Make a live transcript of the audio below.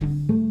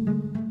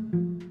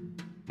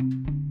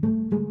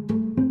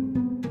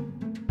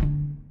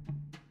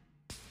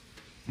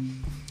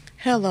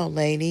Hello,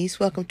 ladies.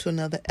 Welcome to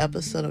another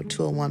episode of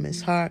To a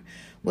Woman's Heart,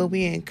 where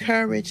we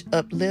encourage,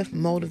 uplift,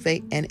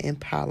 motivate, and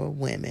empower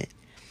women.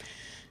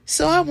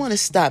 So I want to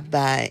stop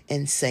by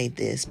and say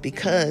this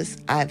because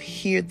I've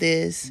heard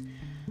this.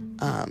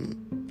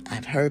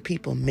 I've heard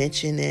people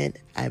mention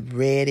it. I've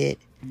read it.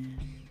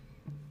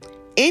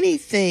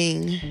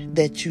 Anything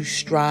that you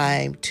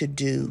strive to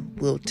do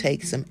will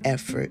take some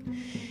effort.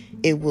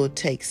 It will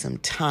take some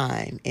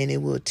time, and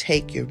it will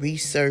take your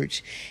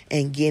research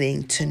and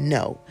getting to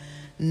know.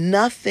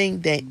 Nothing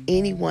that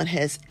anyone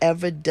has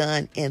ever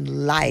done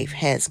in life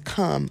has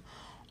come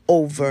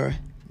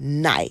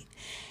overnight.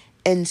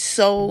 And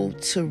so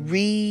to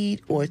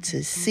read or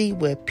to see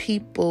where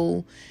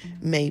people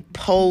may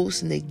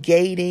post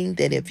negating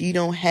that if you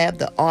don't have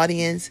the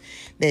audience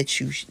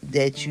that you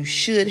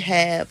should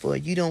have, or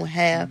you don't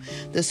have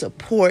the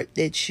support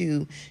that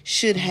you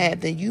should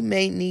have, then you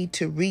may need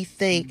to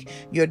rethink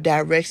your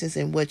directions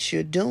and what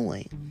you're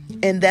doing.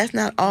 And that's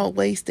not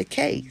always the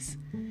case.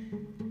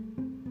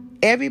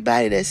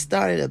 Everybody that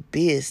started a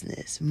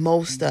business,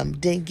 most of them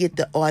didn't get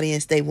the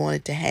audience they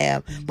wanted to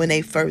have when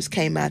they first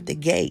came out the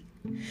gate.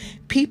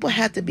 People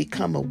have to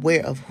become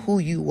aware of who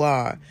you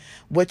are,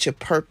 what your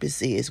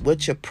purpose is,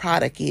 what your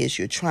product is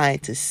you're trying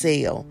to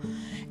sell.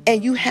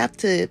 And you have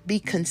to be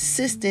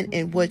consistent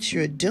in what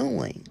you're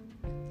doing.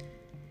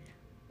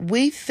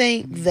 We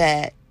think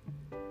that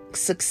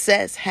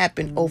success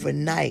happened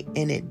overnight,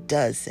 and it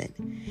doesn't.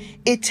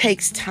 It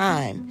takes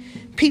time.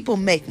 People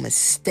make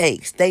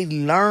mistakes. They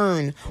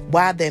learn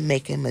why they're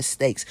making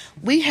mistakes.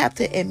 We have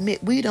to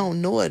admit we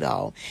don't know it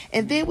all.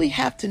 And then we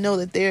have to know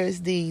that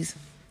there's these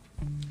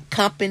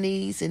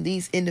companies and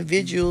these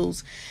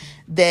individuals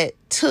that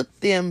took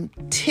them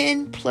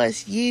 10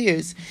 plus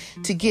years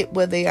to get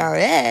where they are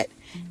at.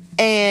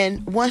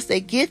 And once they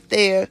get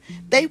there,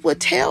 they will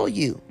tell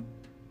you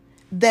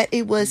that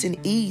it wasn't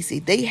easy.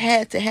 They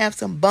had to have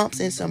some bumps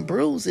and some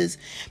bruises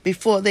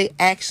before they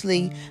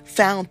actually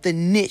found the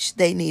niche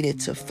they needed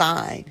to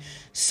find.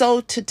 So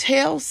to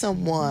tell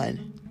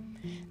someone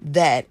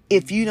that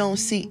if you don't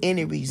see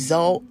any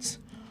results,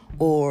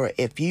 or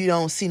if you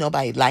don't see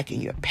nobody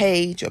liking your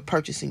page or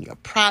purchasing your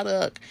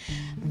product,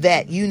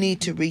 that you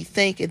need to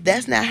rethink it,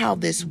 that's not how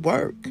this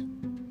works.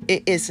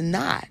 It is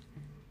not.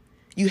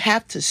 You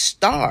have to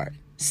start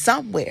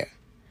somewhere.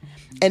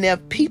 And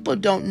if people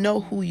don't know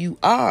who you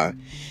are,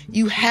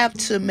 you have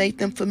to make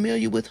them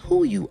familiar with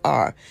who you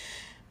are,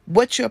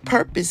 what your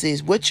purpose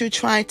is, what you're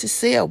trying to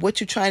sell, what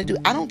you're trying to do.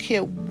 I don't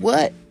care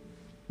what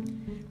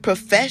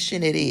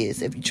profession it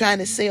is. If you're trying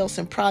to sell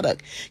some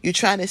product, you're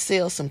trying to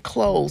sell some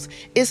clothes,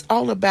 it's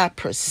all about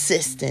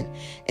persistent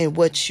in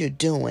what you're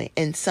doing.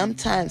 And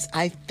sometimes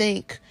I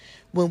think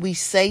when we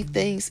say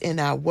things in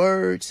our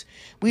words,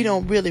 we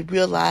don't really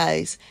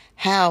realize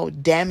how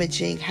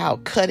damaging, how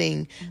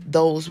cutting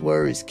those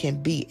words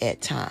can be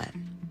at times.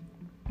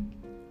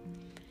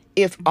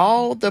 If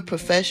all the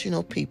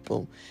professional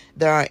people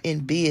that are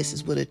in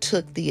business would have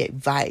took the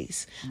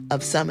advice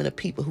of some of the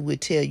people who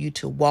would tell you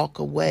to walk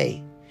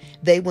away,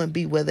 they wouldn't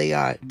be where they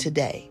are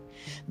today.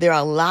 There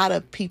are a lot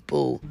of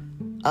people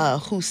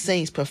who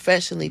sings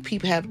professionally.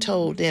 People have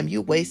told them,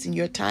 you're wasting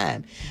your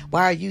time.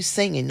 Why are you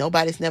singing?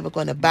 Nobody's never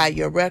going to buy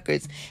your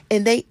records.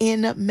 And they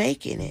end up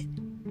making it.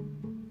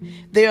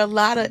 There are a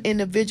lot of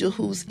individuals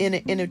who's in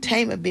an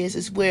entertainment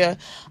business where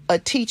a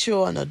teacher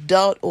or an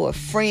adult or a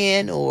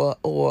friend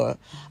or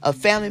a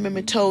family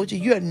member told you,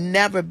 you'll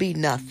never be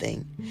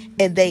nothing.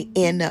 And they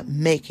end up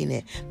making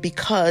it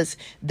because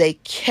they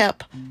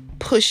kept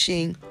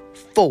pushing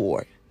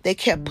forward. They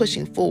kept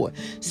pushing forward.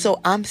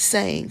 So I'm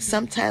saying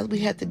sometimes we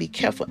have to be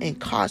careful and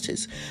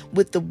cautious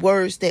with the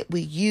words that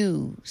we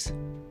use,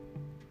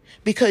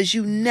 because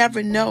you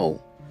never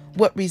know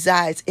what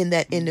resides in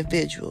that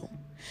individual.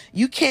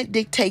 You can't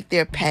dictate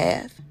their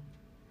path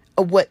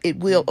or what it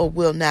will or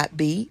will not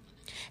be.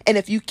 And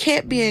if you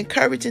can't be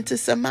encouraging to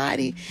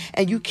somebody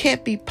and you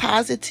can't be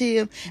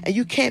positive and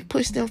you can't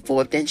push them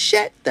forward, then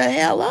shut the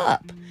hell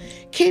up.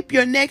 Keep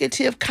your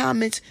negative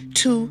comments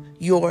to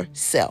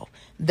yourself.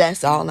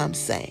 That's all I'm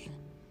saying.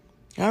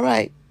 All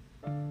right.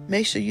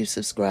 Make sure you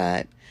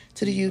subscribe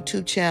to the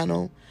YouTube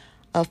channel.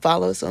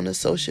 Follow us on the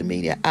social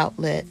media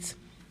outlets.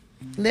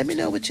 Let me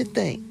know what you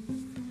think.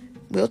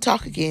 We'll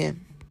talk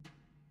again.